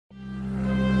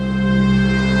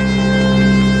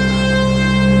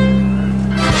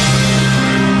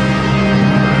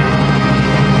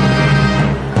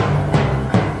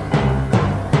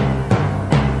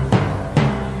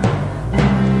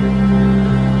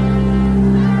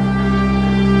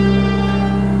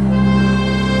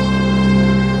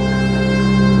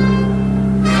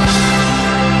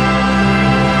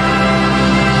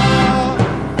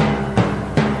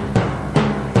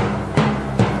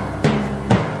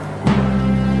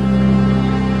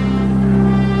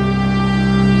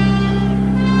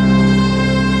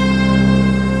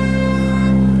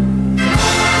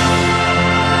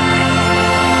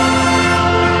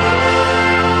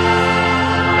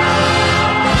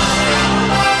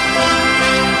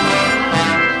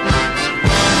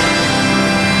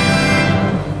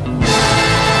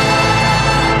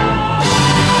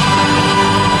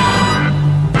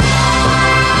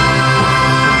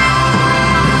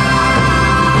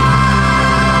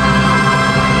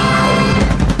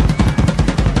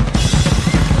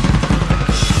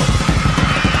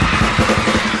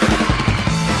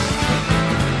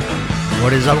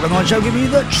is our on show, giving you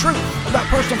the truth about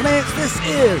personal finance. This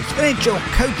is Financial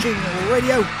Coaching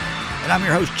Radio, and I'm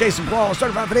your host, Jason Qualls,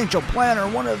 certified financial planner,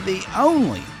 one of the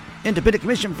only independent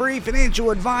commission-free financial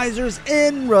advisors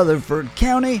in Rutherford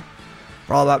County.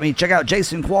 For all about me, check out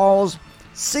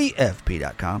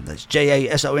jasonquallscfp.com. That's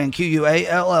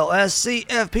JASONQUALLS,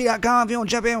 CFP.com. If you want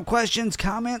to jump in with questions,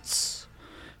 comments,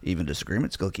 even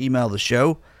disagreements, click email the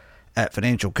show at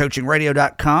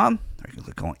financialcoachingradio.com. Or you can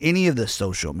click on any of the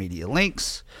social media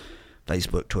links.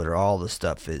 Facebook, Twitter, all the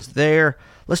stuff is there.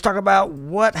 Let's talk about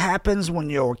what happens when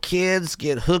your kids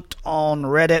get hooked on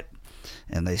Reddit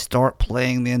and they start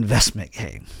playing the investment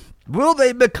game. Will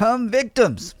they become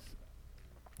victims?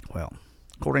 Well,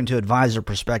 according to Advisor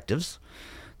Perspectives,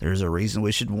 there's a reason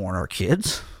we should warn our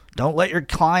kids. Don't let your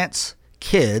clients'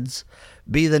 kids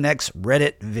be the next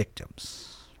Reddit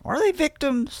victims. Are they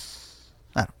victims?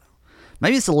 I don't know.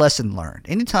 Maybe it's a lesson learned.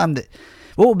 Anytime that,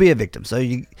 what will be a victim? So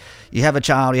you have a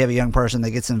child, you have a young person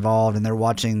that gets involved, and they're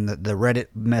watching the Reddit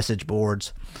message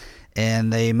boards,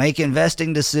 and they make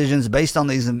investing decisions based on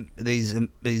these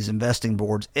investing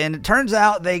boards. And it turns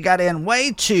out they got in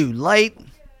way too late,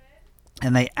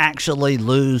 and they actually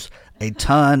lose a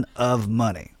ton of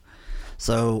money.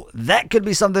 So that could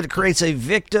be something that creates a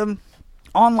victim.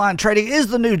 Online trading is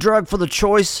the new drug for the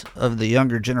choice of the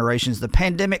younger generations. The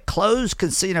pandemic closed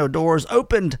casino doors,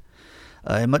 opened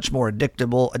a much more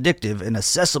addictive and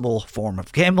accessible form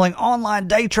of gambling. Online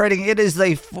day trading, it is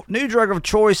the new drug of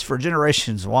choice for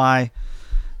generations Y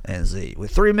and Z.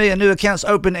 With 3 million new accounts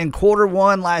opened in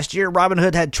Q1 last year,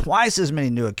 Robinhood had twice as many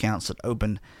new accounts that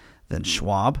opened than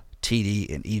Schwab,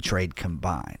 TD, and E-Trade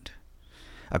combined.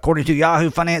 According to Yahoo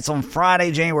Finance on Friday,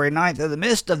 January 9th, in the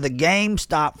midst of the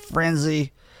GameStop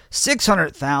frenzy,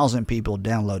 600,000 people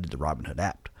downloaded the Robinhood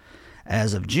app.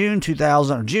 As of June of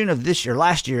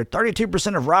last year,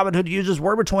 32% of Robinhood users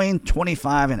were between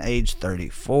 25 and age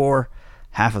 34,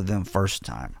 half of them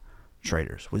first-time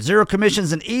traders. With zero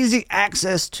commissions and easy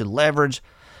access to leverage,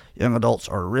 young adults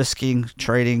are risking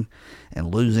trading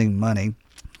and losing money.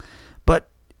 But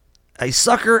a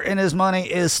sucker and his money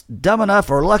is dumb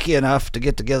enough or lucky enough to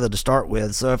get together to start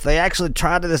with. So if they actually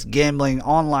try to this gambling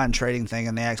online trading thing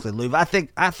and they actually lose, I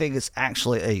think it's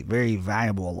actually a very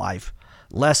valuable life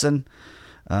lesson.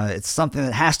 It's something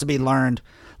that has to be learned.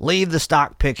 Leave the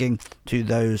stock picking to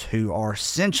those who are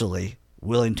essentially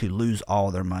willing to lose all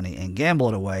their money and gamble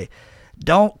it away.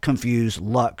 Don't confuse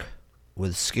luck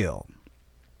with skill.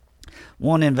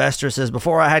 One investor says,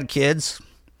 before I had kids,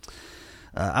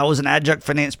 I was an adjunct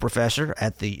finance professor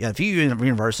at a few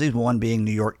universities, one being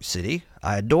New York City.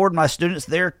 I adored my students,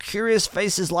 their curious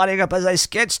faces lighting up as I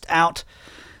sketched out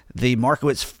the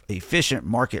Markowitz efficient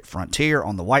market frontier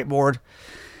on the whiteboard.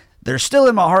 They're still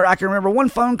in my heart. I can remember one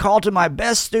phone call to my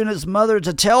best student's mother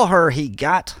to tell her he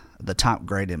got the top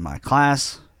grade in my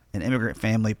class, an immigrant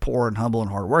family, poor and humble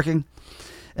and hardworking.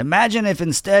 Imagine if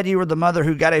instead you were the mother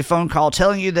who got a phone call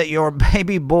telling you that your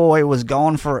baby boy was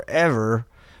gone forever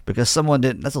because someone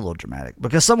didn't, that's a little dramatic,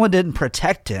 because someone didn't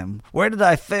protect him. Where did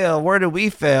I fail? Where did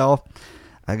we fail?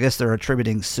 I guess they're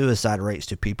attributing suicide rates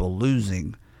to people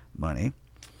losing money.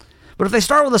 But if they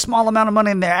start with a small amount of money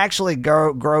and they actually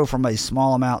grow from a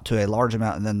small amount to a large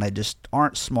amount, and then they just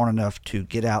aren't smart enough to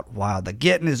get out while the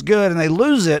getting is good and they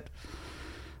lose it,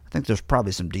 I think there's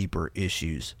probably some deeper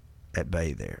issues at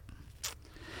bay there.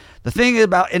 The thing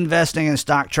about investing in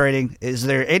stock trading is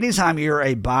anytime you're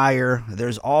a buyer,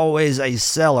 there's always a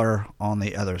seller on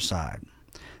the other side.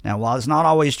 Now, while it's not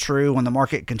always true, when the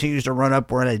market continues to run up,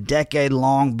 we're in a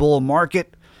decade-long bull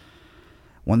market.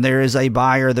 When there is a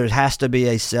buyer, there has to be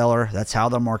a seller. That's how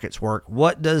the markets work.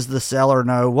 What does the seller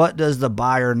know? What does the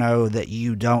buyer know that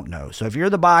you don't know? So if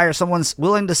you're the buyer, someone's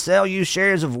willing to sell you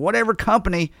shares of whatever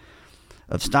company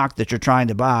of stock that you're trying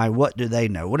to buy, what do they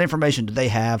know? What information do they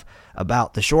have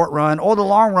about the short run or the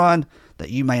long run that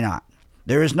you may not?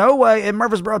 There is no way in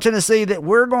Murfreesboro, Tennessee, that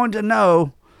we're going to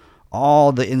know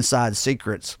all the inside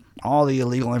secrets, all the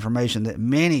illegal information that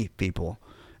many people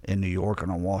in New York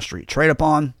and on Wall Street trade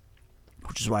upon,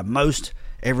 which is why most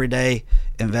everyday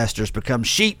investors become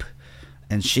sheep,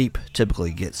 and sheep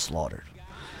typically get slaughtered.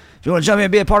 If you want to jump in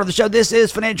and be a part of the show, this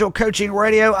is Financial Coaching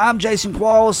Radio. I'm Jason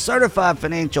Qualls, certified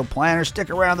financial planner.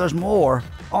 Stick around. There's more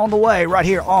on the way right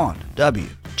here on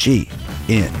WGNS.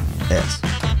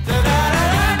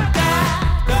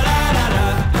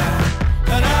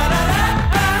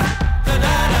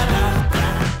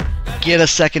 Get a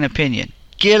second opinion.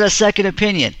 Get a second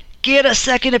opinion. Get a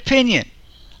second opinion.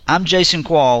 I'm Jason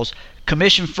Qualls,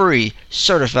 commission-free,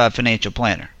 certified financial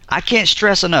planner. I can't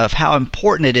stress enough how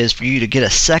important it is for you to get a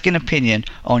second opinion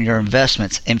on your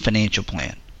investments and financial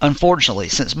plan. Unfortunately,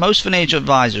 since most financial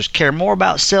advisors care more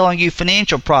about selling you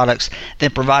financial products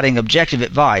than providing objective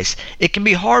advice, it can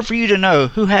be hard for you to know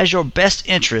who has your best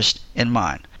interest in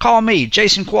mind. Call me,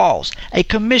 Jason Qualls, a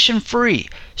commission-free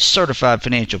certified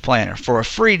financial planner, for a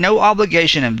free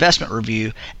no-obligation investment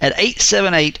review at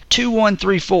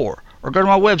 878-2134. Or go to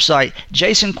my website,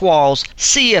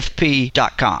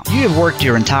 jasonquallscfp.com. You have worked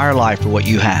your entire life for what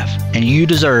you have, and you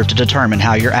deserve to determine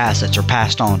how your assets are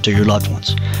passed on to your loved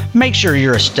ones. Make sure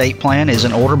your estate plan is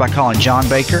in order by calling John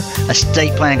Baker,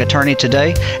 estate planning attorney,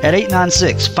 today at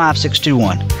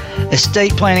 896-5621.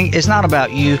 Estate planning is not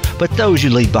about you, but those you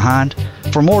leave behind.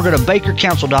 For more, go to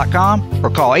bakercounsel.com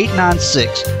or call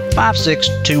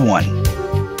 896-5621.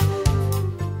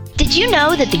 Did you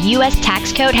know that the U.S.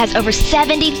 tax code has over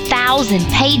 70,000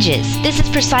 pages? This is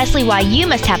precisely why you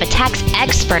must have a tax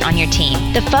expert on your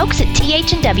team. The folks at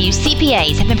TH&W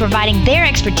CPAs have been providing their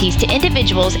expertise to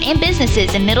individuals and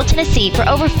businesses in Middle Tennessee for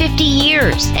over 50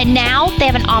 years. And now they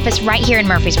have an office right here in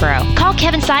Murfreesboro. Call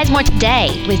Kevin Sizemore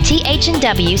today with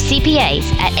TH&W CPAs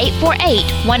at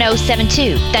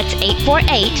 848-1072. That's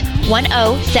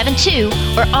 848-1072,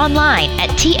 or online at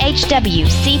thwcpa.com.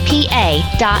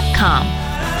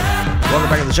 Welcome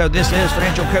back to the show. This is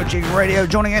Financial Coaching Radio.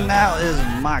 Joining in now is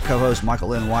my co-host, Michael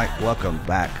Lynn White. Welcome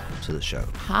back to the show.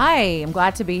 Hi, I'm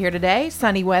glad to be here today.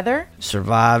 Sunny weather.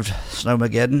 Survived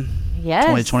Snowmageddon. Yes.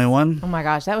 2021. Oh my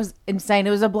gosh, that was insane. It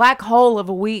was a black hole of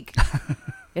a week.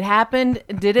 It happened.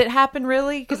 Did it happen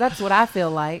really? Because that's what I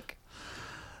feel like.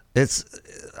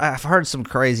 I've heard some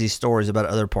crazy stories about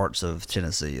other parts of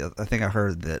Tennessee. I think I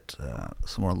heard that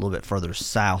somewhere a little bit further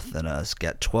south than us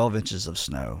got 12 inches of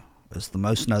snow. It's the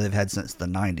most snow they've had since the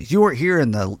 90s. You weren't here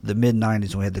in the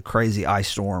mid-90s when we had the crazy ice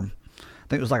storm. I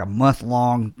think it was like a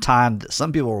month-long time that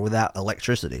some people were without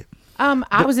electricity.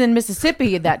 I was in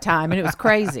Mississippi at that time, and it was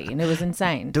crazy, and it was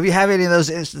insane. Do we have any of those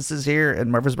instances here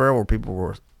in Murfreesboro where people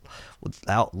were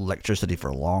without electricity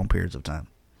for long periods of time?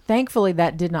 Thankfully,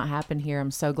 that did not happen here.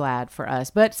 I'm so glad for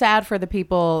us, but sad for the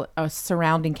people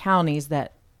surrounding counties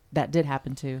that did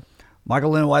happen to. Michael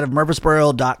Lynn White of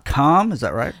Murfreesboro.com, is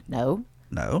that right? No.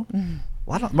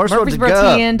 Why don't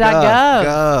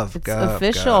MurfreesboroTN.gov. It's Gov,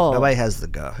 official. Gov. Nobody has the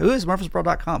Gov. Who is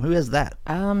Murfreesboro.com? Who has that?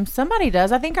 Somebody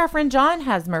does. I think our friend John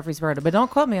has Murfreesboro, but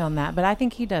don't quote me on that. But I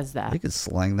think he does that. We could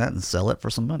slang that and sell it for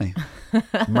some money.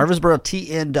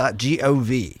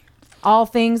 MurfreesboroTN.gov. All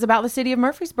things about the city of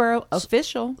Murfreesboro,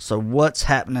 official. So what's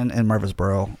happening in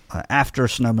Murfreesboro after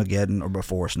Snowmageddon or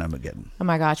before Snowmageddon? Oh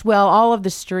my gosh. Well, all of the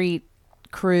street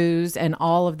crews and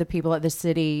all of the people at the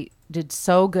city did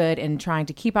so good in trying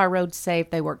to keep our roads safe.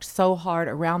 They worked so hard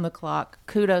around the clock.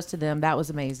 Kudos to them. That was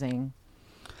amazing.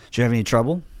 Did you have any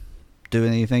trouble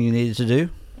doing anything you needed to do?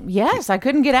 Yes, I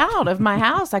couldn't get out of my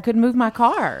house. I couldn't move my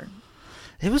car.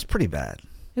 It was pretty bad.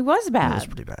 It was bad. It was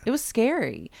pretty bad. It was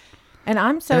scary. And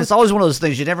it's always one of those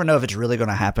things you never know if it's really going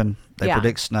to happen. They Yeah.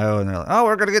 predict snow and they're like, oh,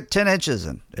 we're going to get 10 inches,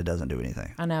 and it doesn't do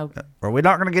anything. I know. Or we're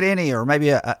not going to get any, or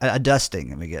maybe a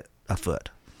dusting and we get a foot.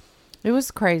 It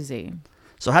was crazy.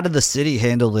 So how did the city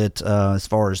handle it as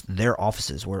far as their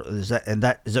offices? Is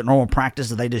it normal practice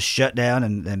that they just shut down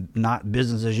and not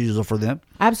business as usual for them?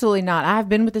 Absolutely not. I have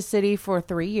been with the city for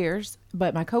 3 years,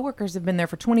 but my coworkers have been there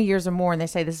for 20 years or more, and they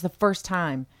say this is the first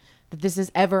time that this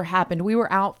has ever happened. We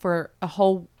were out for a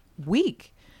whole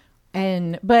week,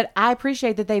 but I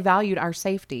appreciate that they valued our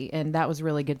safety, and that was a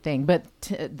really good thing. But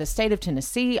the state of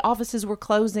Tennessee, offices were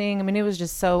closing. I mean, it was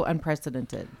just so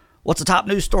unprecedented. What's the top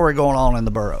news story going on in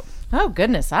the borough? Oh,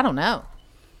 goodness. I don't know.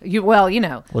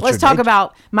 Let's talk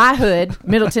about my hood,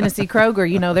 Middle Tennessee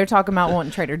Kroger. They're talking about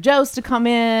wanting Trader Joe's to come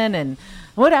in, and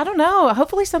I don't know.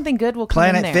 Hopefully something good will come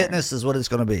in there. Planet Fitness is what it's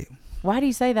going to be. Why do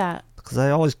you say that? Because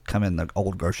they always come in the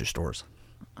old grocery stores.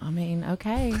 I mean,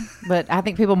 okay. But I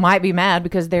think people might be mad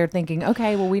because they're thinking,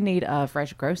 okay, well, we need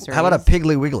fresh groceries. How about a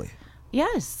Piggly Wiggly?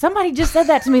 Yes. Somebody just said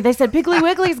that to me. They said Piggly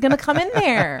Wiggly is going to come in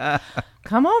there.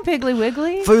 Come on, Piggly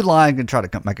Wiggly. Food Line can try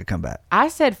to make a comeback. I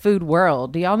said Food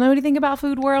World. Do y'all know anything about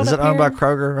Food World? Is it owned by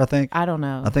Kroger, I think? I don't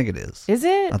know. I think it is. Is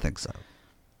it? I think so.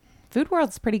 Food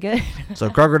World's pretty good. So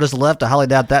Kroger just left. I highly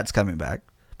doubt that's coming back.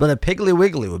 But a Piggly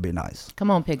Wiggly would be nice.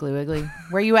 Come on, Piggly Wiggly.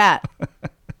 Where you at?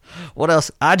 What else?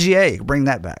 IGA, bring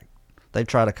that back. They've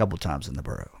tried a couple times in the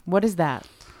borough. What is that?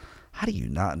 How do you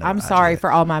not know? I'm IGA? Sorry for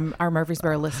all our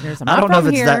Murfreesboro listeners. I don't know if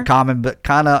it's that common, but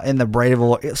kind of in the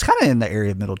Bradeville. It's kind of in the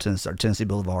area of Middle Tennessee, or Tennessee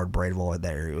Boulevard, Bradeville, in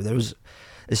that area.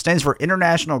 It stands for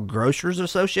International Grocers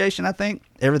Association, I think.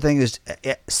 Everything is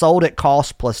sold at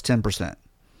cost plus 10%.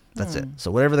 That's it.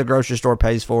 So whatever the grocery store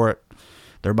pays for it,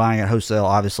 they're buying at wholesale.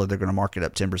 Obviously, they're going to mark it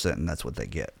up 10%, and that's what they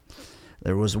get.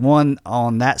 There was one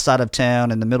on that side of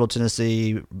town in the Middle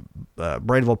Tennessee,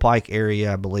 Bradeville Pike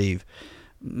area, I believe.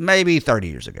 maybe 30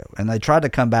 years ago. And they tried to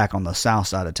come back on the south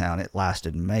side of town. It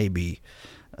lasted maybe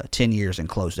 10 years and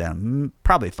closed down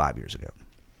probably 5 years ago.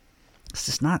 It's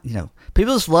just not,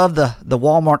 people just love the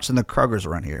Walmarts and the Krogers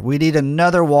around here. We need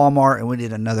another Walmart and we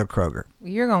need another Kroger.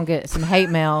 You're going to get some hate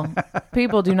mail.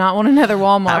 People do not want another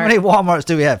Walmart. How many Walmarts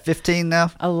do we have? 15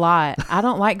 now? A lot. I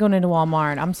don't like going into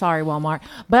Walmart. I'm sorry, Walmart.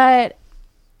 But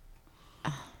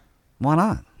why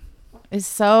not? It's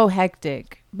so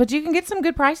hectic. But you can get some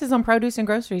good prices on produce and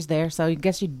groceries there. So I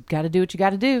guess you got to do what you got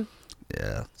to do.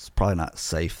 Yeah, it's probably not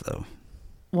safe, though.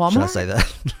 Walmart? Should I say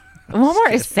that?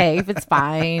 Walmart is safe. It's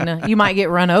fine. You might get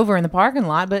run over in the parking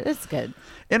lot, but it's good.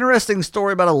 Interesting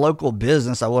story about a local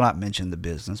business. I will not mention the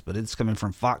business, but it's coming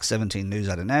from Fox 17 News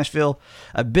out of Nashville.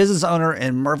 A business owner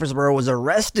in Murfreesboro was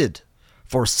arrested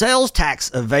for sales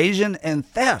tax evasion and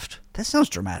theft. That sounds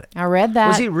dramatic. I read that.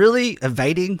 Was he really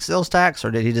evading sales tax,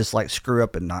 or did he just screw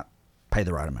up and not pay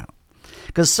the right amount?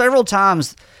 Because several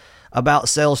times about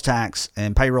sales tax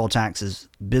and payroll taxes,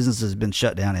 businesses have been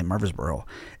shut down in Murfreesboro,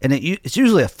 and it's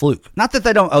usually a fluke. Not that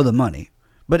they don't owe the money,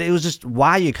 but it was just,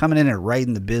 why are you coming in and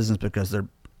raiding the business? Because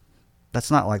that's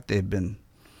not like they've been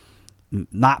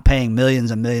not paying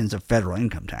millions and millions of federal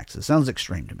income taxes. Sounds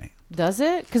extreme to me. Does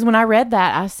it? Because when I read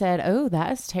that, I said, "Oh,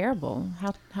 that is terrible."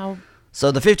 How? So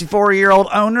the 54-year-old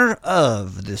owner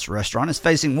of this restaurant is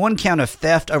facing one count of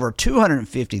theft over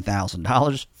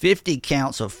 $250,000, 50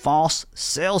 counts of false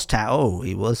sales tax. Oh,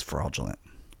 he was fraudulent.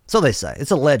 So they say.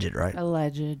 It's alleged, right?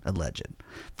 Alleged.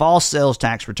 False sales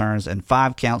tax returns and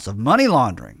 5 counts of money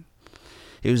laundering.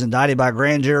 He was indicted by a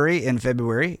grand jury in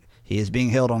February. He is being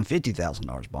held on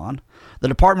 $50,000 bond. The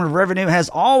Department of Revenue has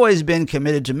always been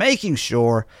committed to making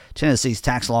sure Tennessee's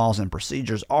tax laws and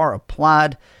procedures are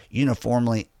applied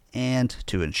uniformly and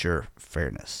to ensure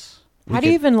fairness. How do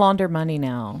you even launder money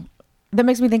now? That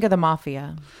makes me think of the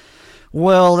mafia.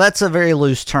 Well, that's a very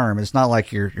loose term. It's not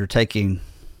like you're taking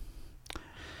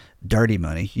dirty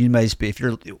money. You may be, if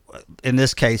you're in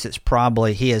this case, it's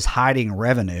probably he is hiding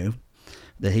revenue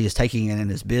that he is taking in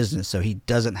his business, so he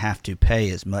doesn't have to pay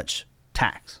as much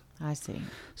tax. I see.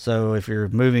 So if you're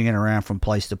moving it around from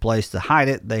place to place to hide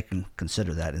it, they can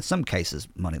consider that in some cases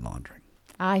money laundering.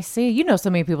 I see. So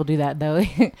many people do that, though.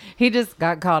 He just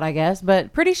got caught, I guess,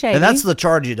 but pretty shady. And that's the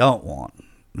charge you don't want,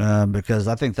 because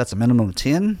I think that's a minimum of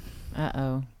 10.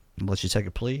 Uh-oh. Unless you take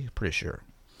a plea, pretty sure.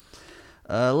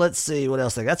 Let's see what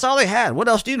else that's all they had. What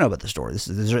else do you know about the story?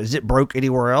 Is it broke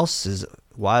anywhere else?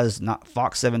 Why is not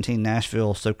Fox 17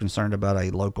 Nashville so concerned about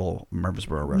a local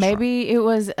Murfreesboro restaurant? Maybe it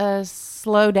was a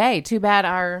slow day. Too bad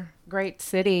our great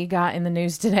city got in the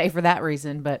news today for that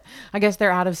reason, but I guess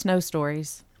they're out of snow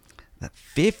stories.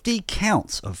 50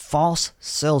 counts of false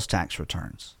sales tax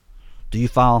returns. Do you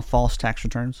file false tax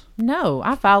returns? No,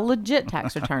 I file legit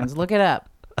tax returns. Look it up.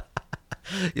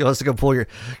 You want us to go pull your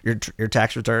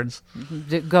tax returns?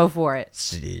 Go for it.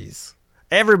 Jeez.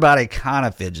 Everybody kind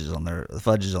of fudges on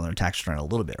their tax return a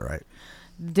little bit, right?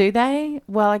 Do they?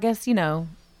 Well, I guess, you don't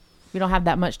have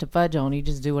that much to fudge on. You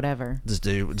just do whatever.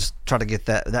 Just try to get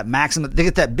that maximum, to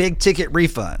get that big ticket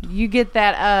refund. You get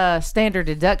that standard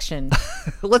deduction.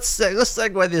 Let's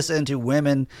segue this into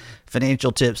women,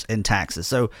 financial tips, and taxes.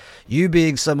 So you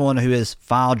being someone who has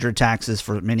filed your taxes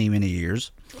for many, many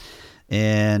years,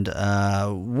 and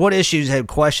what issues have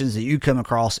questions that you come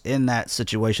across in that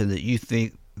situation that you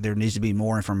think there needs to be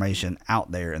more information out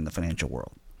there in the financial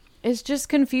world? It's just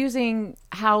confusing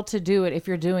how to do it if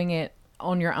you're doing it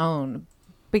on your own,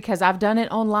 because I've done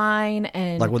it online,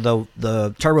 and like with the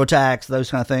TurboTax, those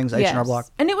kind of things, yes. H&R Block.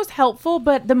 And it was helpful,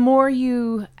 but the more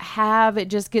you have, it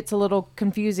just gets a little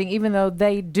confusing. Even though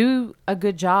they do a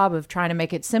good job of trying to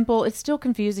make it simple, it's still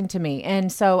confusing to me.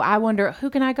 And so I wonder, who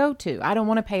can I go to? I don't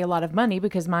want to pay a lot of money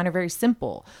because mine are very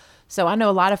simple. So I know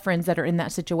a lot of friends that are in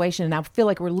that situation, and I feel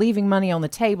like we're leaving money on the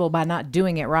table by not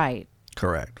doing it right.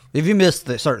 Correct. If you miss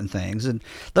certain things, and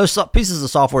those pieces of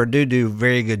software do a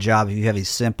very good job if you have a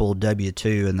simple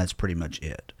W-2, and that's pretty much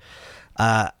it.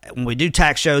 When we do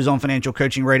tax shows on Financial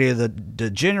Coaching Radio, the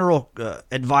general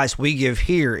advice we give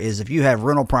here is if you have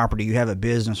rental property, you have a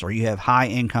business, or you have high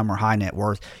income or high net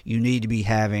worth, you need to be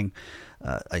having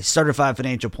a certified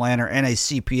financial planner and a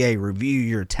CPA review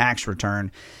your tax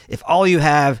return. If all you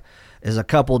have is a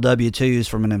couple W-2s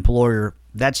from an employer,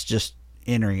 that's just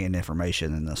entering in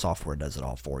information, and the software does it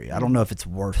all for you. I don't know if it's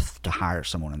worth to hire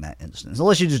someone in that instance,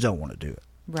 unless you just don't want to do it.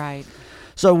 Right.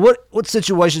 So what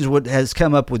situations has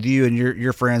come up with you and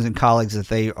your friends and colleagues that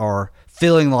they are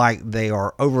feeling like they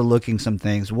are overlooking some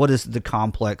things? What is the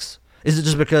complex? Is it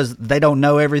just because they don't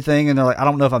know everything and they're like, I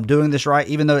don't know if I'm doing this right,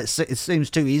 even though it seems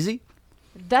too easy?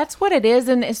 That's what it is.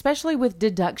 And especially with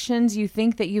deductions, you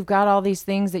think that you've got all these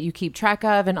things that you keep track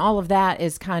of, and all of that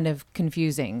is kind of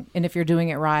confusing. And if you're doing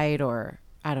it right, or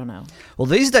I don't know. Well,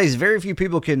 these days, very few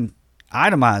people can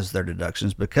itemize their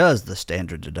deductions because the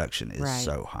standard deduction is Right.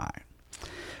 so high.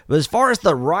 But as far as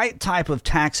the right type of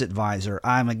tax advisor,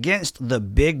 I'm against the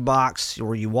big box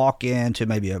where you walk into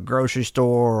maybe a grocery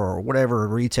store or whatever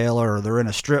retailer, or they're in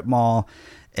a strip mall.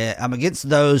 I'm against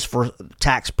those for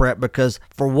tax prep because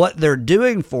for what they're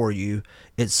doing for you,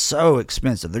 it's so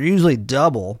expensive. They're usually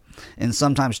double and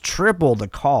sometimes triple the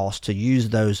cost to use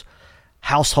those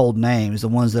household names, the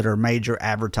ones that are major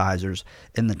advertisers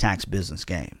in the tax business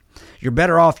game. You're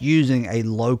better off using a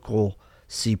local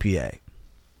CPA.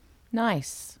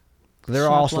 Nice.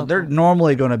 They're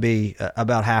normally going to be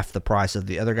about half the price of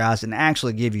the other guys and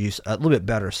actually give you a little bit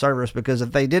better service, because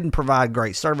if they didn't provide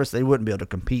great service, they wouldn't be able to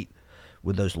compete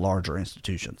with those larger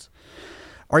institutions.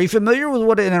 Are you familiar with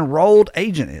what an enrolled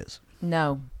agent is?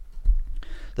 No.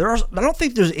 I don't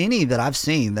think there's any that I've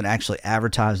seen that actually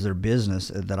advertise their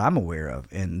business that I'm aware of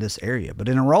in this area. But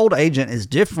an enrolled agent is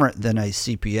different than a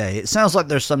CPA. It sounds like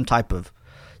there's some type of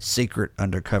secret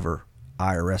undercover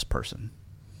IRS person.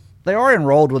 They are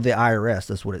enrolled with the IRS.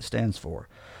 That's what it stands for.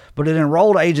 But an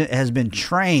enrolled agent has been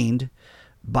trained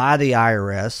by the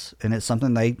IRS, and it's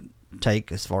something they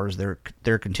take as far as their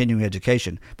continuing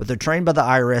education. But they're trained by the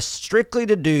IRS strictly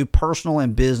to do personal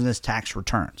and business tax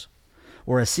returns.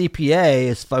 Where a CPA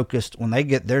is focused, when they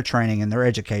get their training and their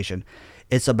education,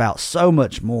 it's about so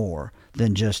much more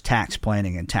than just tax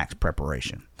planning and tax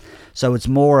preparation. So it's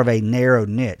more of a narrow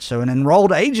niche. So an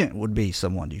enrolled agent would be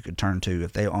someone you could turn to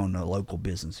if they own a local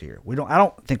business here. I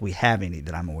don't think we have any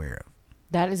that I'm aware of.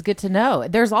 That is good to know.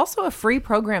 There's also a free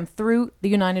program through the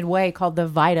United Way called the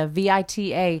VITA,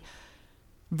 VITA,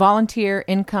 Volunteer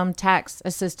Income Tax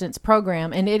Assistance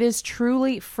Program, and it is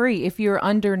truly free if you're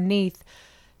underneath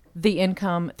the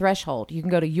income threshold. You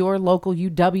can go to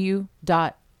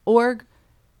yourlocaluw.org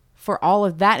for all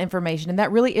of that information, and that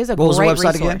really is a What great was the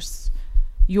website resource.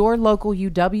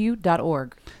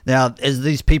 Yourlocaluw.org. Now, is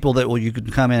these people that you can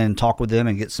come in and talk with them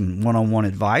and get some one-on-one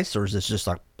advice, or is this just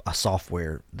like a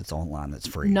software that's online that's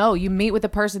free? No, you meet with the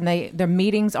person. Their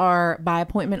meetings are by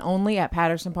appointment only at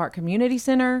Patterson Park Community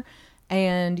Center,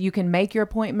 and you can make your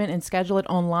appointment and schedule it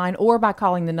online or by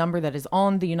calling the number that is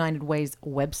on the United Way's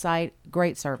website.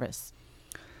 Great service.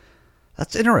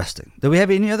 That's interesting. Do we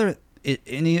have any other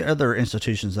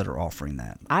institutions that are offering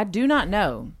that? I do not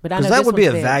know, but I know Because that this would be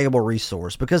a one's big. valuable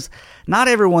resource, because not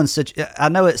everyone's I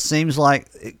know it seems like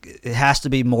it has to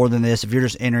be more than this. If you're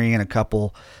just entering in a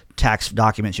couple tax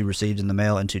documents you received in the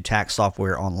mail into tax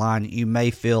software online, you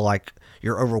may feel like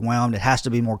you're overwhelmed. It has to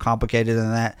be more complicated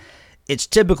than that. It's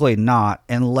typically not,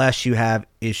 unless you have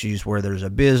issues where there's a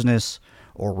business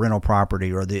or rental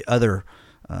property or the other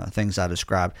things I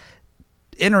described.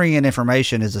 Entering in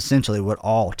information is essentially what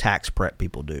all tax prep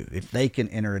people do. If they can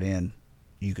enter it in,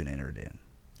 you can enter it in,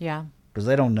 Yeah. because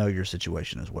they don't know your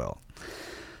situation as well.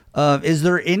 Is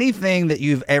there anything that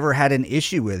you've ever had an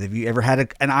issue with? Have you ever had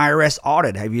an IRS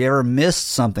audit? Have you ever missed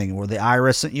something where the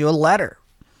IRS sent you a letter?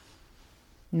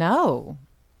 No.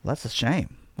 Well, that's a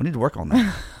shame. We need to work on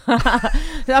that.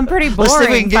 I'm pretty Let's see if we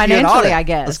boring can get you an financially, audit. I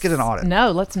guess. Let's get an audit.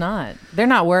 No, let's not. They're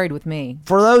not worried with me.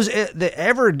 For those that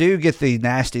ever do get the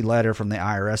nasty letter from the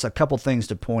IRS, a couple things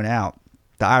to point out.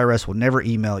 The IRS will never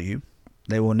email you.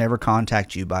 They will never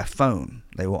contact you by phone.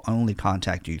 They will only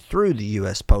contact you through the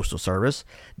U.S. Postal Service.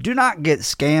 Do not get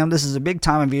scammed. This is a big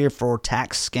time of year for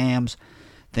tax scams,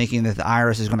 thinking that the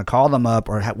IRS is going to call them up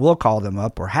or will call them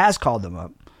up or has called them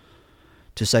up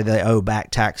to say they owe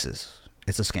back taxes.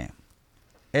 It's a scam.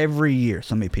 Every year,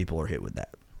 so many people are hit with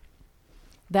that.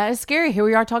 That is scary. Here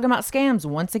we are talking about scams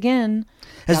once again.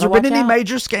 Has Gotta there been watch any out.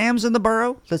 major scams in the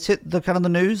borough that's hit the kind of the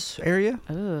news area?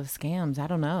 Ugh, scams. I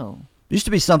don't know. It used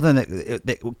to be something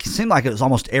that seemed like it was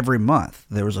almost every month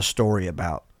there was a story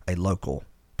about a local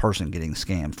person getting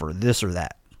scammed for this or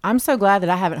that. I'm so glad that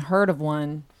I haven't heard of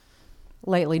one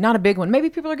lately. Not a big one. Maybe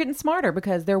people are getting smarter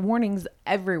because there are warnings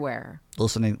everywhere.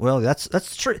 Listening, well, that's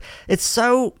true. It's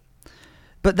so,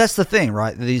 but that's the thing,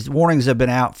 right? These warnings have been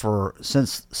out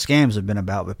since scams have been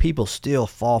about, but people still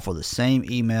fall for the same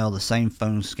email, the same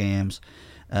phone scams.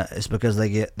 It's because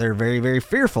they're very, very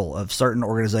fearful of certain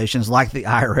organizations like the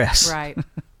IRS. Right.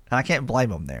 I can't blame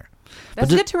them there.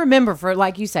 That's good to remember for,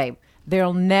 like you say,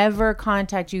 they'll never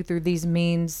contact you through these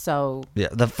means. So Yeah,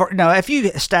 if you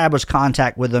establish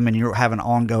contact with them and you have an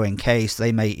ongoing case,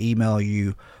 they may email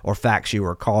you or fax you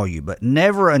or call you, but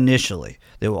never initially.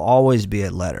 There will always be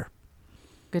a letter,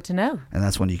 good to know. and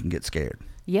that's when you can get scared.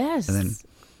 Yes. And then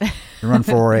You run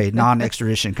for a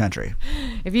non-extradition country.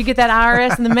 If you get that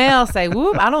IRS in the mail, say,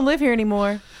 whoop, I don't live here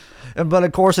anymore. But,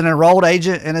 of course, an enrolled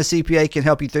agent and a CPA can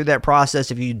help you through that process.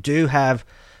 If you do have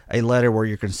a letter where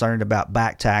you're concerned about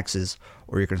back taxes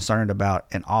or you're concerned about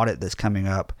an audit that's coming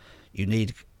up, you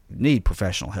need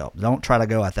professional help. Don't try to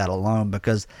go at that alone,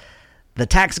 because the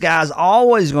tax guy's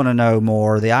always going to know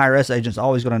more. The IRS agent's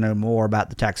always going to know more about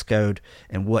the tax code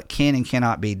and what can and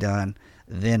cannot be done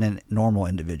than a normal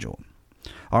individual.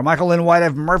 All right, Michael Lynn White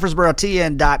of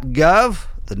MurfreesboroTN.gov,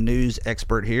 the news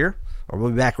expert here.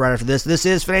 We'll be back right after this. This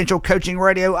is Financial Coaching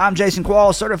Radio. I'm Jason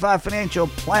Qualls, certified financial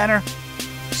planner.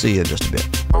 See you in just a bit.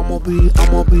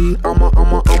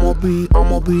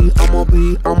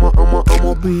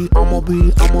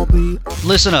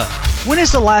 Listen up. When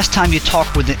is the last time you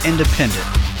talked with an independent,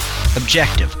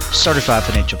 objective, certified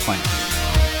financial planner?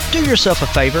 Do yourself a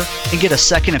favor and get a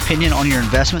second opinion on your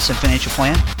investments and financial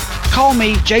plan. Call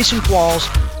me, Jason Qualls,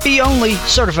 the only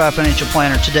certified financial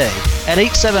planner, today at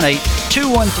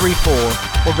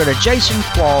 878-2134 or go to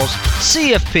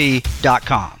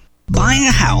jasonquallscfp.com. Buying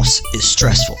a house is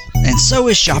stressful, and so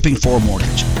is shopping for a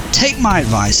mortgage. Take my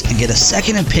advice and get a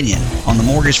second opinion on the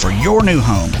mortgage for your new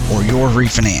home or your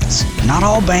refinance. Not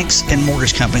all banks and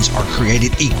mortgage companies are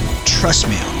created equal. Trust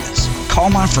me on this. Call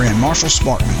my friend Marshall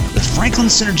Sparkman with Franklin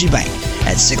Synergy Bank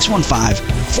at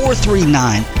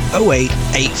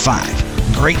 615-439-0885.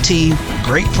 Great team,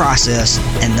 great process,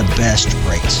 and the best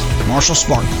rates. Marshall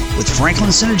Sparkman with Franklin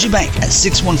Synergy Bank at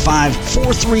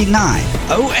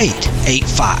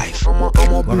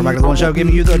 615-439-0885. Welcome back to the One Show,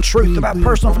 giving you the truth about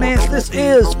personal finance. This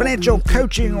is Financial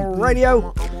Coaching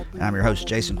Radio. And I'm your host,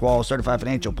 Jason Qualls, certified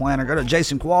financial planner. Go to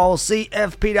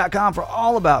jasonquallscfp.com for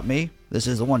all about me. This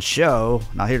is the One Show.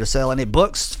 Not here to sell any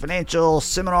books, financial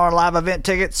seminar, live event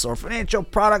tickets, or financial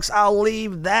products. I'll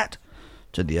leave that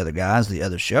to the other guys, the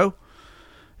other show.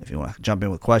 If you want to jump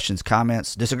in with questions,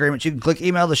 comments, disagreements, you can click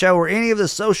email the show or any of the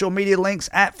social media links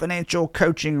at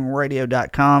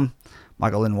financialcoachingradio.com.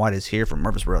 Michael Lynn White is here from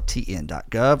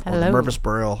MurfreesboroTN.gov or the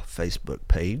Murfreesboro Facebook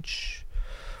page.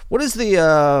 What is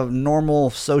the normal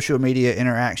social media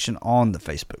interaction on the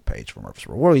Facebook page for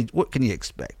Murfreesboro? What can you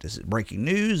expect? Is it breaking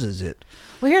news? Is it...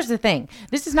 Well, here's the thing.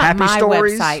 This is not my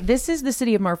website. This is the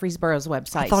city of Murfreesboro's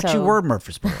website. I thought you were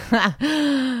Murfreesboro.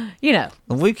 You know.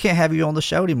 We can't have you on the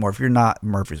show anymore if you're not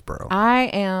Murfreesboro. I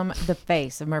am the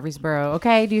face of Murfreesboro.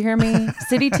 Okay, do you hear me?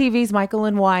 City TV's Michael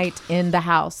and White in the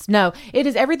house. No, it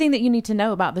is everything that you need to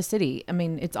know about the city. I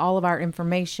mean, it's all of our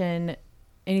information,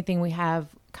 anything we have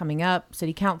coming up,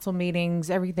 city council meetings,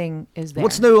 everything is there.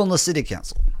 What's new on the city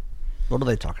council? What are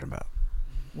they talking about?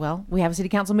 Well, we have a city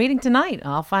council meeting tonight.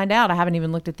 I'll find out. I haven't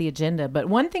even looked at the agenda. But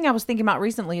one thing I was thinking about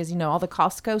recently is, all the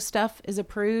Costco stuff is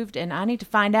approved, and I need to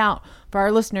find out for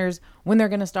our listeners when they're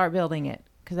going to start building it,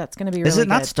 because that's going to be really good. Is it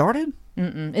not started?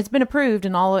 It's been approved,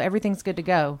 and everything's good to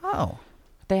go. Oh.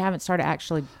 They haven't started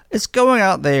actually. It's going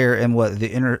out there in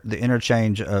the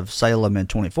interchange of Salem and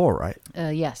 24, right?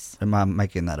 Yes. Am I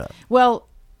making that up? Well,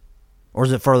 or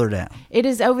is it further down? It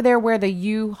is over there where the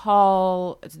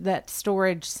U-Haul, that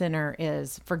storage center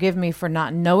is. Forgive me for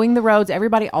not knowing the roads.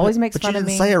 Everybody always makes fun of me.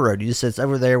 But you didn't say a road. You just said it's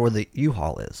over there where the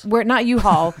U-Haul is. We're not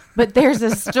U-Haul, but there's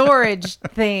a storage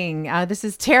thing. This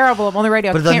is terrible. I'm on the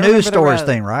radio. But the new storage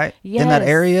thing, right? Yes. In that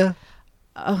area?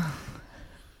 I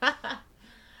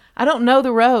don't know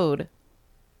the road.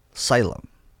 Salem,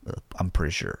 I'm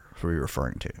pretty sure. Who you're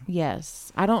referring to?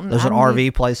 Yes, I don't know. There's an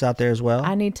RV place out there as well.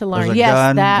 I need to learn. There's a yes,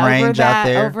 gun that range out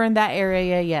there over in that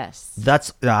area. Yes,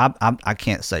 that's. I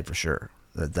can't say for sure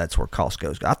that that's where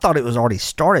Costco's. I thought it was already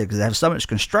started because they have so much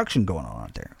construction going on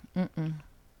out there.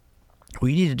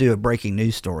 We need to do a breaking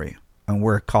news story on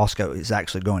where Costco is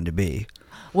actually going to be.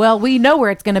 Well, we know where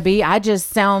it's going to be. I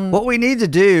just sound. What we need to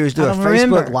do is do a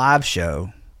Facebook Live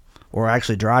show. Or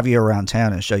actually drive you around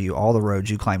town and show you all the roads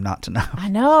you claim not to know. I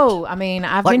know. I mean,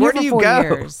 I've been here for 4 go?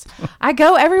 years. I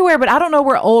go everywhere, but I don't know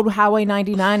where old Highway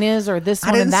 99 is or this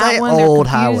one and that one. I didn't say old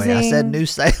highway. I said New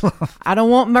Salem. I don't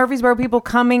want Murfreesboro people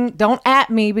coming. Don't at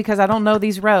me because I don't know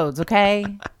these roads, okay?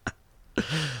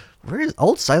 Where is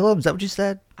Old Salem? Is that what you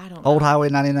said? I don't know. Old Highway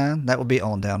 99? That would be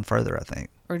on down further, I think.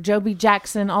 Or Joby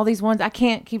Jackson, all these ones. I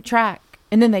can't keep track.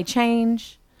 And then they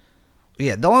change.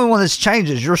 Yeah, the only one that's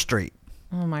changed is your street.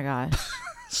 Oh, my gosh.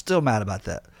 Still mad about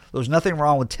that. There's nothing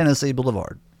wrong with Tennessee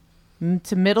Boulevard.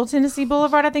 To Middle Tennessee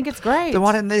Boulevard, I think it's great. Then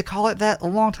why didn't they call it that a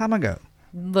long time ago?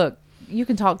 Look, you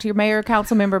can talk to your mayor or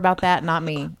council member about that, not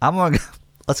me.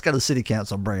 Let's go to the city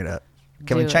council and bring it up.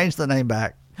 Can we change the name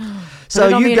back?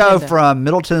 So you go from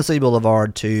Middle Tennessee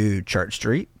Boulevard to Church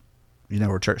Street. You know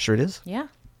where Church Street is? Yeah.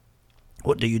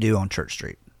 What do you do on Church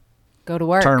Street? Go to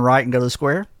work. Turn right and go to the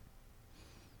square?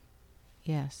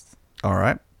 Yes. All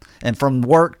right. And from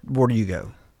work, where do you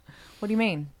go? What do you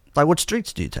mean? Like, what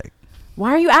streets do you take?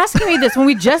 Why are you asking me this when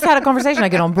we just had a conversation? I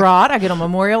get on Broad, I get on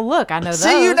Memorial. Look, I know those.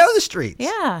 See, you know the streets.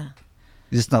 Yeah.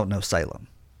 You just don't know Salem.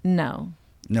 No.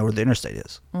 You know where the interstate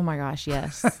is. Oh my gosh,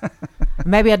 yes.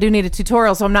 Maybe I do need a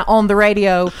tutorial so I'm not on the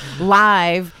radio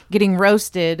live getting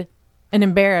roasted and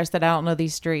embarrassed that I don't know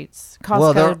these streets.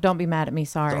 Costco, don't be mad at me,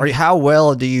 sorry. How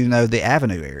well do you know the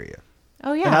Avenue area?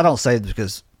 Oh yeah. And I don't say this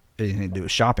because anything to do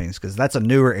with shopping, it's because that's a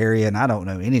newer area and I don't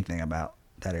know anything about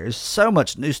that area. There's so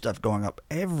much new stuff going up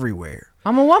everywhere.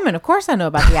 I'm a woman. Of course I know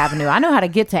about the Avenue. I know how to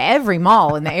get to every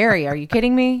mall in the area. Are you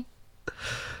kidding me?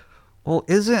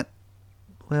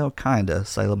 Well, kind of.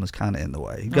 Salem is kind of in the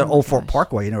way. You've got Oh, Old my Fort gosh.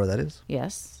 Parkway. You know where that is?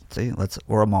 Yes. See,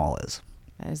 where a mall is.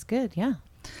 That is good, yeah.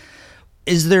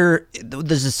 Does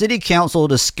the city council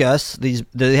discuss these?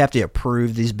 Do they have to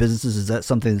approve these businesses? Is that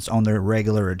something that's on their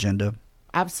regular agenda?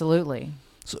 Absolutely.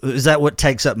 So is that what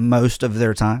takes up most of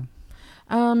their time?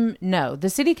 No, the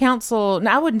city council,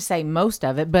 I wouldn't say most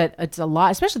of it, but it's a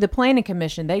lot, especially the planning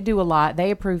commission. They do a lot.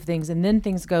 They approve things and then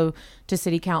things go to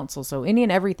city council. So any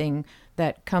and everything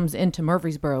that comes into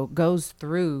Murfreesboro goes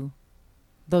through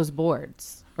those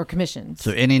boards or commissions.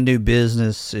 So any new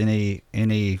business, any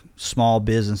small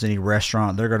business, any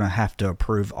restaurant, they're going to have to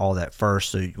approve all that first.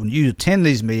 So when you attend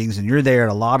these meetings and you're there at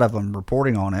a lot of them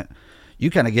reporting on it, you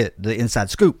kind of get the inside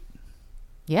scoop.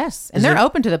 Yes. And they're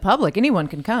open to the public. Anyone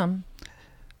can come.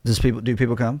 Do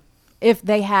people come? If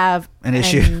they have an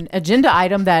issue, agenda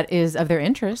item that is of their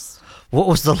interest. What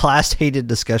was the last heated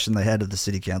discussion they had at the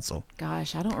city council?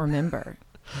 Gosh, I don't remember.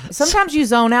 Sometimes you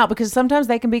zone out because sometimes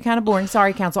they can be kind of boring.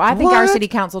 Sorry, council. I think our city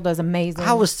council does amazing.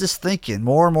 I was just thinking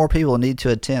more and more people need to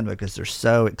attend because they're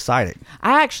so exciting.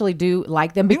 I actually do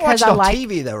like them because you watch it I on like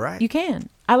TV though, right? You can.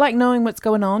 I like knowing what's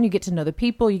going on. You get to know the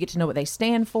people. You get to know what they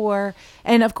stand for,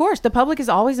 and of course, the public is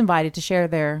always invited to share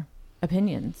their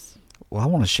opinions. Well, I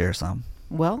want to share some.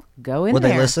 Well, go in Will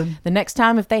there. they listen? The next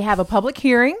time if they have a public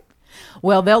hearing,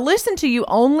 well, they'll listen to you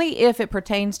only if it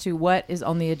pertains to what is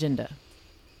on the agenda.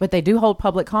 But they do hold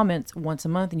public comments once a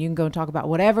month, and you can go and talk about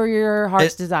whatever your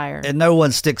heart's desire. And no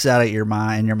one sticks out at in your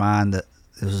mind that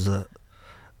this is an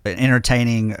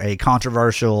entertaining, a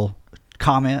controversial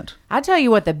comment. I tell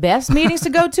you what, the best meetings to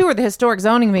go to are the historic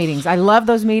zoning meetings. I love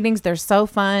those meetings. They're so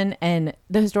fun, and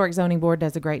the historic zoning board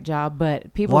does a great job,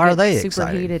 but people Why are get they super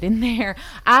excited? heated in there.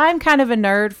 I'm kind of a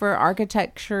nerd for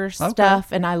architecture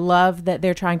stuff, and I love that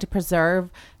they're trying to preserve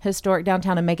historic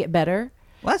downtown and make it better.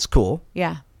 Well, that's cool.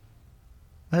 Yeah.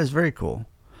 That is very cool.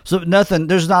 So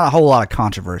there's not a whole lot of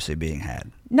controversy being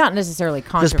had. Not necessarily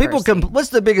Because controversy. people, what's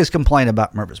the biggest complaint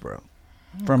about Murfreesboro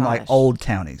from like gosh. old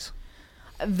townies?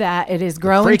 That it is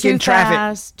growing too freaking traffic.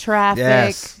 fast. Traffic.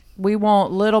 Yes. We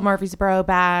want Little Murfreesboro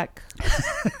back.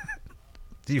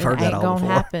 You've heard that ain't all gonna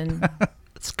before. happen.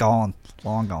 It's gone.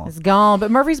 Long gone. It's gone.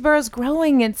 But Murfreesboro's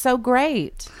growing. It's so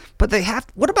great. But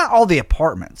what about all the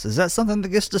apartments? Is that something that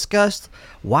gets discussed?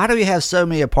 Why do we have so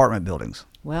many apartment buildings?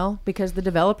 Well, because the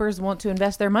developers want to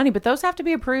invest their money, but those have to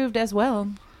be approved as well.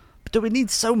 Do we need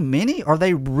so many? Are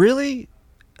they really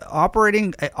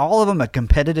operating all of them a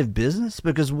competitive business?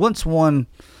 Because once one,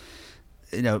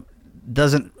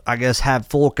 doesn't, I guess, have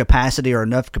full capacity or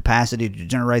enough capacity to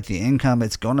generate the income,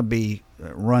 it's going to be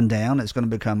run down. It's going to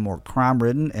become more crime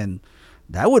ridden, and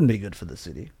that wouldn't be good for the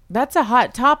city. That's a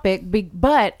hot topic,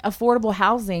 but affordable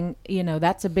housing,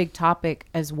 that's a big topic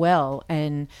as well.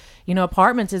 And,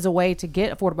 apartments is a way to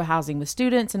get affordable housing with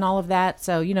students and all of that.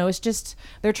 So, it's just,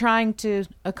 they're trying to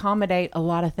accommodate a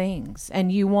lot of things.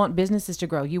 And you want businesses to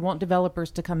grow. You want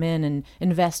developers to come in and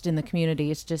invest in the community.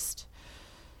 It's just,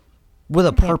 with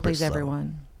a can't purpose, please though.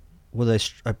 everyone. With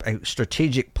a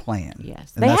strategic plan.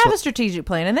 Yes. And They that's have a strategic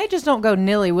plan, and they just don't go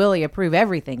nilly-willy approve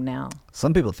everything now.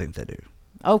 Some people think they do.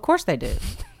 Oh, of course they do.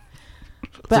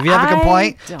 So if you have a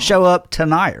complaint, don't. show up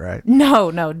tonight, right?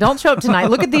 No, don't show up tonight.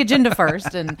 Look at the agenda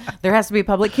first, and there has to be a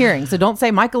public hearing. So don't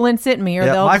say Michael Lynn sent me, or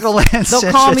they'll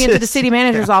call me into the city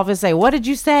manager's office and say, "What did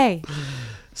you say?"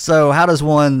 So how does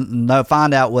one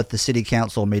find out what the city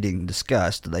council meeting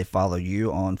discussed? Do they follow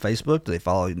you on Facebook? Do they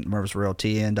follow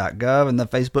MurfreesboroTN.gov and the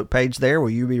Facebook page there? Will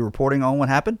you be reporting on what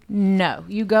happened? No,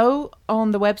 you go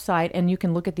on the website and you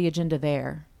can look at the agenda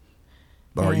there.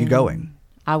 Or are you going?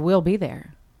 I will be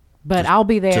there, but I'll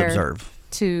be there to observe,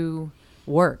 to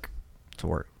work. To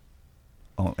work.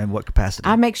 Oh, in what capacity?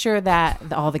 I make sure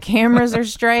that all the cameras are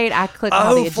straight. I click on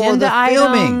all the for agenda the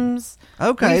filming. items.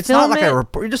 Okay, We it's not film like it. a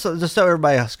report. Just so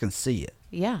everybody else can see it.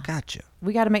 Yeah. Gotcha.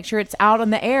 We got to make sure it's out on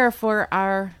the air for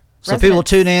our So residents. people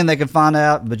tune in, they can find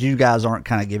out, but you guys aren't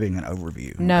kind of giving an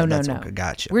overview. No, Okay, no, that's no. Okay,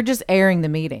 gotcha. We're just airing the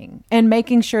meeting and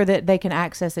making sure that they can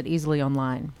access it easily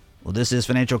online. Well, this is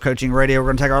Financial Coaching Radio. We're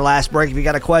going to take our last break. If you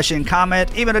got a question,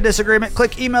 comment, even a disagreement,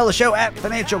 click email the show at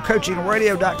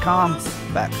financialcoachingradio.com.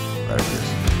 Back right after this.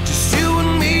 Just you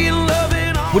and me and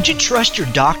loving all. Would you trust your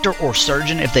doctor or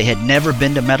surgeon if they had never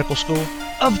been to medical school?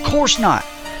 Of course not.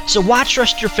 So why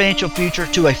trust your financial future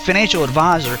to a financial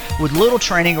advisor with little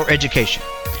training or education?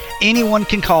 Anyone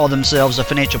can call themselves a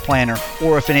financial planner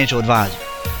or a financial advisor,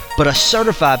 but a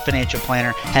certified financial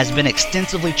planner has been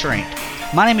extensively trained.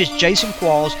 My name is Jason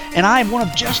Qualls, and I am one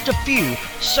of just a few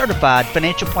certified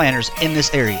financial planners in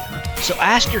this area. So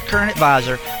ask your current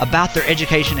advisor about their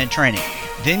education and training.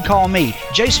 Then call me,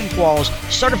 Jason Qualls,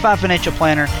 Certified Financial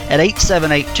Planner, at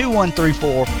 878-2134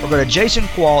 or go to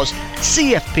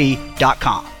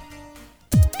jasonquallscfp.com.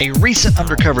 A recent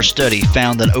undercover study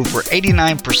found that over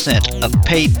 89% of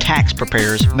paid tax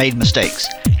preparers made mistakes.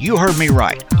 You heard me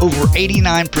right, over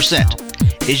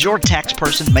 89%. Is your tax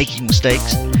person making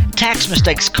mistakes? Tax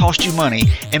mistakes cost you money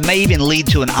and may even lead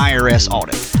to an IRS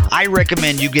audit. I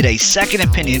recommend you get a second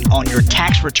opinion on your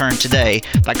tax return today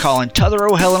by calling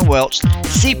Tutherow Helen Welch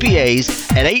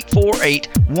CPAs at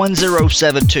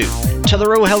 848-1072.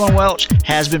 Tutherow Helen Welch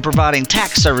has been providing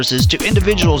tax services to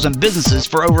individuals and businesses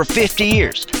for over 50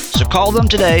 years. So call them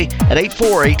today at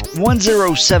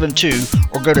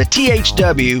 848-1072 or go to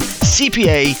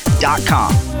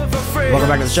thwcpa.com. Welcome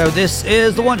back to the show. This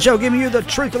is the one show giving you the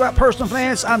truth about personal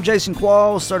finance. I'm Jason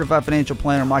Qualls, Certified Financial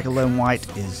Planner. Michael Lynn White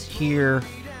is here.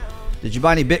 Did you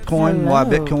buy any Bitcoin? Hello. Why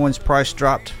Bitcoin's price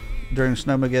dropped during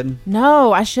Snowmageddon?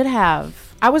 No, I should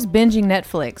have. I was binging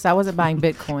Netflix. I wasn't buying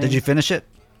Bitcoin. Did you finish it?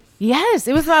 Yes,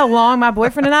 it was my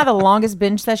boyfriend and I, the longest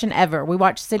binge session ever. We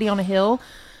watched City on a Hill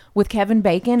with Kevin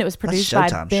Bacon. It was produced by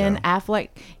Showtime Ben show. Affleck.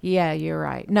 Yeah, you're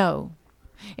right. No.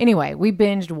 Anyway, we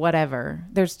binged whatever.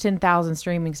 There's 10,000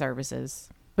 streaming services,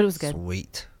 but it was good.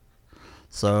 Sweet.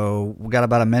 So we got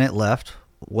about a minute left.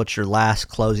 What's your last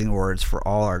closing words for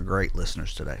all our great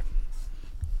listeners today?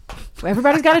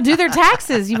 Everybody's got to do their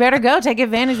taxes. You better go take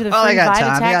advantage of the Oh, free they got Vita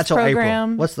time. They got tax till program.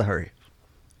 April. What's the hurry?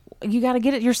 You got to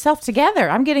get it yourself together.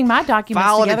 I'm getting my documents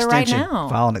File an together right extension. now.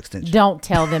 File an extension. Don't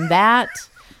tell them that.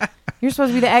 You're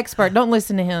supposed to be the expert. Don't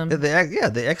listen to him.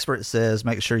 The expert says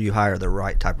make sure you hire the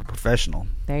right type of professional,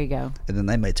 There you go. and then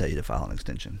they may tell you to file an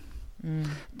extension.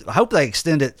 I hope they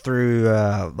extend it through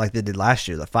like they did last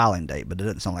year, the filing date, but it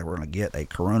doesn't sound like we're going to get a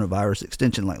coronavirus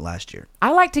extension like last year.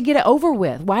 I like to get it over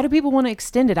with. Why do people want to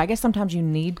extend it? I guess sometimes you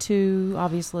need to,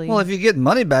 obviously. Well, if you get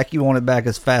money back, you want it back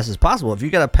as fast as possible. If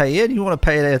you got to pay it, you want to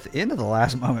pay it at the end of the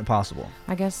last moment possible.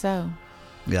 I guess so.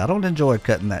 Yeah, I don't enjoy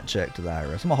cutting that check to the IRS. I'm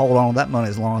going to hold on to that money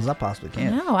as long as I possibly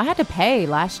can. No, I had to pay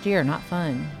last year. Not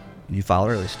fun. You filed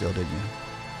early still, didn't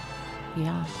you?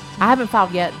 Yeah. I haven't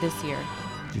filed yet this year.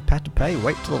 If you have to pay,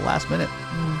 wait till the last minute.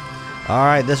 All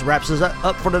right, this wraps us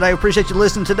up for today. Appreciate you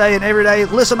listening today and every day.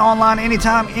 Listen online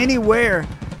anytime, anywhere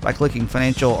by clicking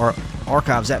financial or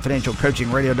archives at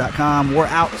financialcoachingradio.com. We're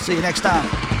out. See you next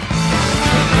time.